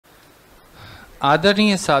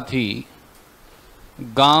आदरणीय साथी,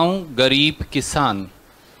 गांव, गरीब, किसान,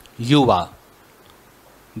 युवा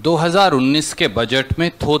 2019 के बजट में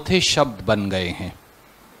थोथे शब्द बन गए हैं।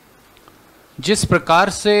 जिस प्रकार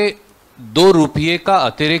से 2 रुपये का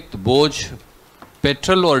अतिरिक्त बोझ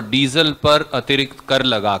पेट्रोल और डीजल पर अतिरिक्त कर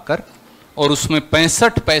लगाकर और उसमें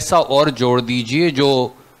 65 पैसा और जोड़ दीजिए जो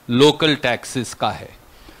लोकल टैक्सेस का है,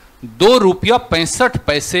 2 रुपया 65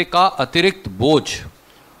 पैसे का अतिरिक्त बोझ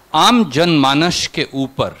आम जनमानस के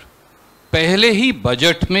ऊपर पहले ही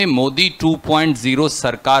बजट में मोदी 2.0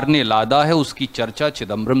 सरकार ने लादा है, उसकी चर्चा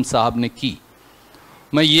चिदम्बरम साहब ने की।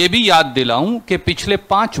 मैं ये भी याद दिलाऊं कि पिछले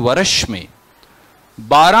 5 वर्ष में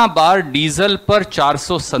 12 बार डीजल पर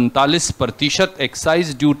 447%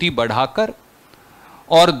 एक्साइज ड्यूटी बढ़ाकर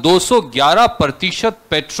और 211%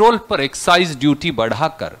 पेट्रोल पर एक्साइज ड्यूटी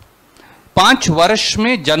बढ़ाकर 5 वर्ष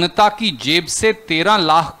में जनता की जेब से 13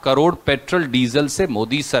 लाख करोड़ पेट्रोल डीजल से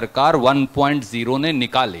मोदी सरकार 1.0 ने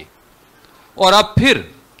निकाले और अब फिर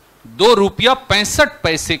 2 रुपया 65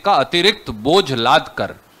 पैसे का अतिरिक्त बोझ लाद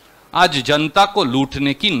कर आज जनता को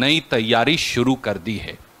लूटने की नई तैयारी शुरू कर दी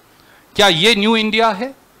है। क्या ये न्यू इंडिया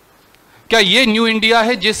है? क्या ये न्यू इंडिया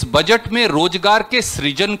है जिस बजट में रोजगार के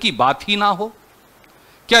सृजन की बात ही ना हो?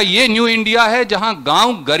 क्या ये न्यू इंडिया है जहां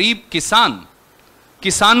गांव, गरीब,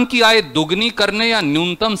 किसान की आय दुगनी करने या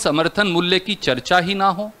न्यूनतम समर्थन मूल्य की चर्चा ही ना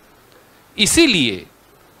हो? इसीलिए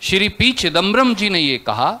श्री पी चिदम्बरम जी ने यह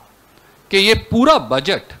कहा कि ये पूरा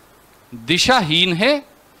बजट दिशाहीन है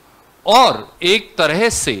और एक तरह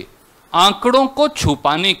से आंकड़ों को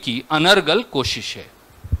छुपाने की अनर्गल कोशिश है।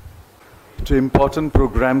 To important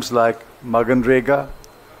programs like Maganrega,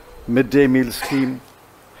 midday meal scheme,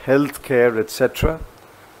 health care, etc.,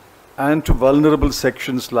 and to vulnerable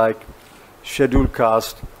sections like scheduled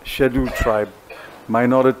caste, scheduled tribe,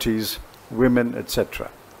 minorities, women, etc.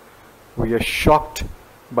 We are shocked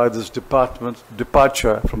by this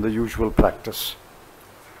departure from the usual practice.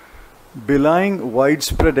 Belying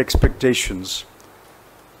widespread expectations,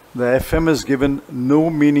 the FM has given no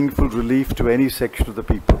meaningful relief to any section of the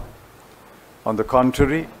people. On the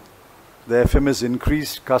contrary, the FM has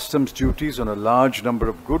increased customs duties on a large number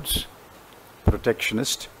of goods,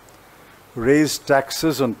 protectionist, raised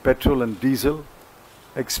taxes on petrol and diesel,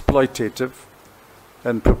 exploitative,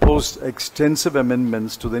 and proposed extensive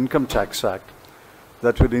amendments to the Income Tax Act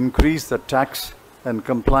that would increase the tax and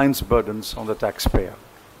compliance burdens on the taxpayer.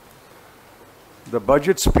 The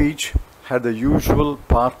budget speech had the usual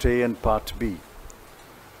Part A and Part B.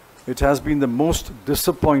 It has been the most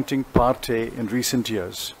disappointing Part A in recent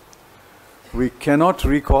years. We cannot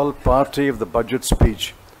recall Part A of the budget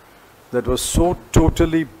speech that was so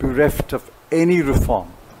totally bereft of any reform,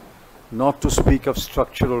 not to speak of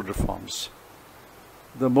structural reforms.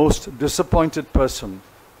 The most disappointed person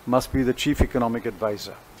must be the Chief Economic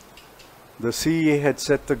Advisor. The CEA had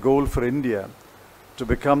set the goal for India to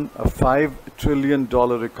become a $5 trillion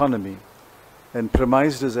economy and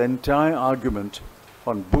premised his entire argument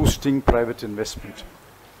on boosting private investment.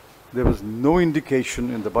 There was no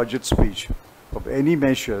indication in the budget speech of any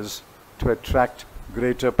measures to attract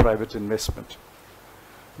greater private investment.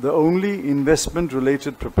 The only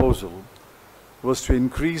investment-related proposal was to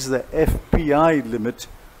increase the FPI limit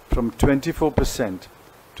from 24%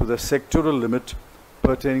 to the sectoral limit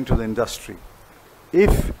pertaining to the industry,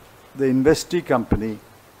 if the investee company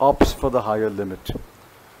opts for the higher limit.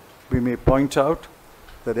 We may point out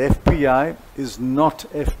that FPI is not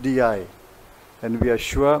FDI, and we are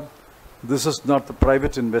sure this is not the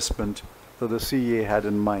private investment that the CEA had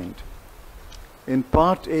in mind. In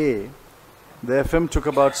Part A, the FM took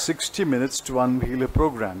about 60 minutes to unveil her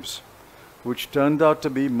programs, which turned out to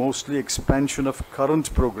be mostly expansion of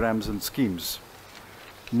current programs and schemes.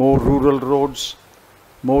 More rural roads,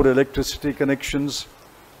 more electricity connections,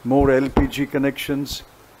 more LPG connections,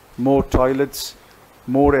 more toilets,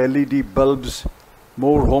 more LED bulbs,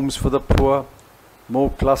 more homes for the poor, more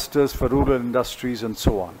clusters for rural industries, and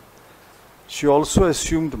so on. She also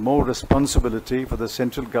assumed more responsibility for the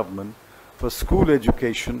central government for school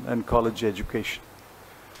education and college education.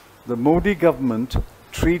 The Modi government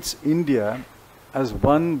treats India as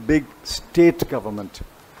one big state government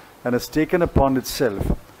and has taken upon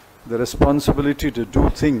itself the responsibility to do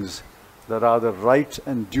things that are the right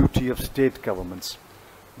and duty of state governments.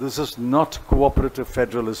 This is not cooperative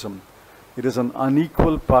federalism. It is an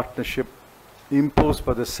unequal partnership imposed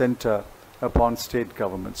by the center upon state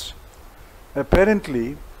governments.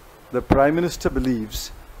 Apparently, the Prime Minister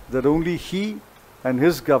believes that only he and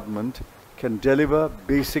his government can deliver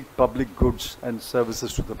basic public goods and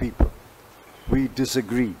services to the people. We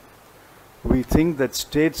disagree. We think that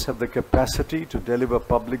states have the capacity to deliver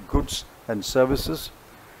public goods and services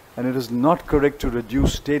and it is not correct to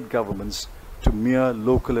reduce state governments to mere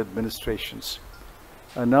local administrations.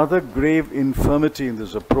 Another grave infirmity in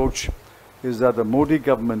this approach is that the Modi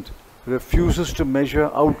government refuses to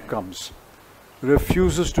measure outcomes,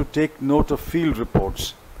 refuses to take note of field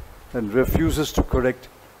reports, and refuses to correct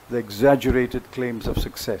the exaggerated claims of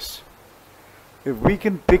success. If we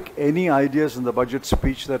can pick any ideas in the budget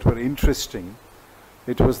speech that were interesting,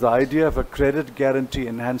 it was the idea of a credit guarantee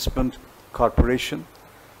enhancement corporation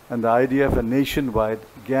and the idea of a nationwide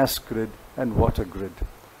gas grid and water grid.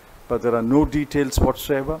 But there are no details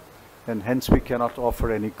whatsoever, and hence we cannot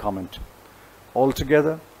offer any comment.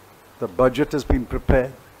 Altogether, the budget has been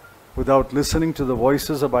prepared without listening to the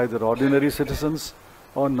voices of either ordinary citizens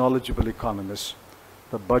or knowledgeable economists.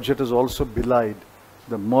 The budget has also belied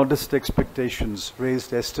the modest expectations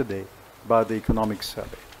raised yesterday by the economic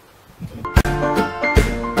survey.